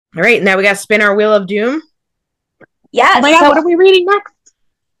All right, now we got to spin our wheel of doom. Oh my Yes. God, So, what are we reading next?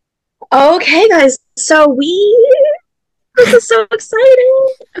 okay, guys. This is so exciting.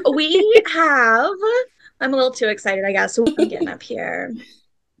 We have, I'm a little too excited, I guess. So I'm getting up here.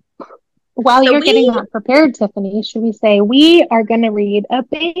 While So you're getting we, that prepared, Tiffany, should we say we are going to read a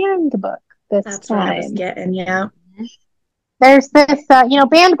band book this that's what I was time? getting. Yeah. There's this,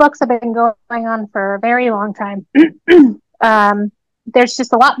 band books have been going on for a very long time. um, there's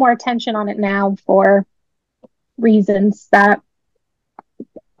just a lot more attention on it now for reasons that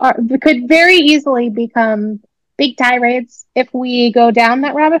could very easily become big tirades if we go down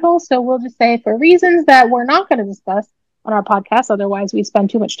that rabbit hole. So we'll just say for reasons that we're not going to discuss on our podcast, otherwise we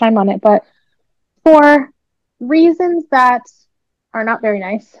spend too much time on it. But for reasons that are not very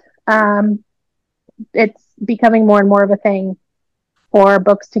nice, it's becoming more and more of a thing for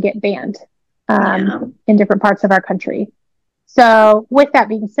books to get banned Yeah. in different parts of our country. So, with that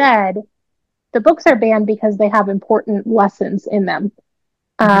being said, the books are banned because they have important lessons in them.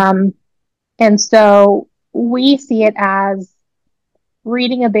 Um, and so we see it as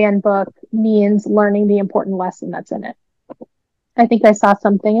reading a banned book means learning the important lesson that's in it. I think I saw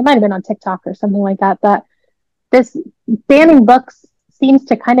something, it might have been on TikTok or something like that, that this banning books seems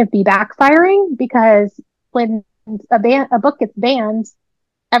to kind of be backfiring because when a book gets banned,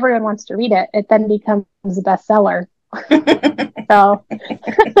 everyone wants to read it. It then becomes a bestseller. So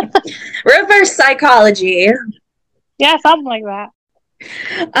Reverse psychology. yeah, something like that.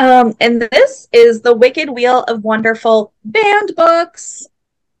 And this is the Wicked Wheel of Wonderful banned books.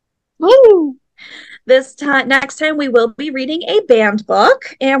 Woo! Next time, we will be reading a banned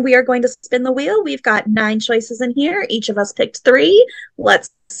book, and we are going to spin the wheel. We've got 9 choices in here. Each of us picked 3. Let's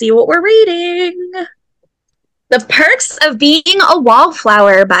see what we're reading. The Perks of Being a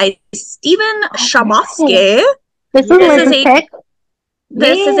Wallflower by Stephen Okay. Chbosky. This is This is Liz's Yay. a pick.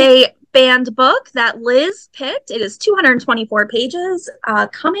 this is Yeah. a banned book that Liz picked. It is 224 pages,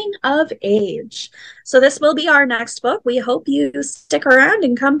 coming of age. So this will be our next book. We hope you stick around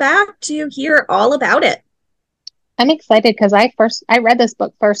and come back to hear all about it. I'm excited because I read this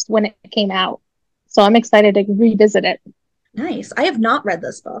book first when it came out. So I'm excited to revisit it. Nice. I have not read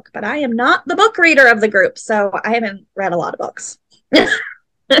this book, but I am not the book reader of the group, so I haven't read a lot of books.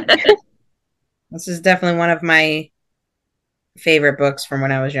 This is definitely one of my favorite books from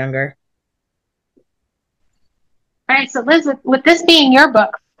when I was younger. All right, so Liz, with this being your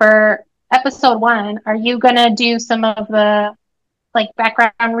book for episode 1, are you gonna do some of the like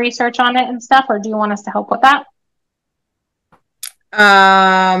background research on it and stuff, or do you want us to help with that?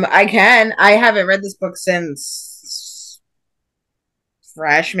 I can. I haven't read this book since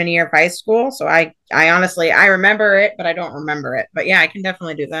freshman year of high school, so I honestly I remember it, but I don't remember it. But yeah, I can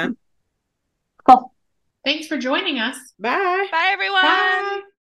definitely do that. Cool. Thanks for joining us. Bye. Bye, everyone. Bye.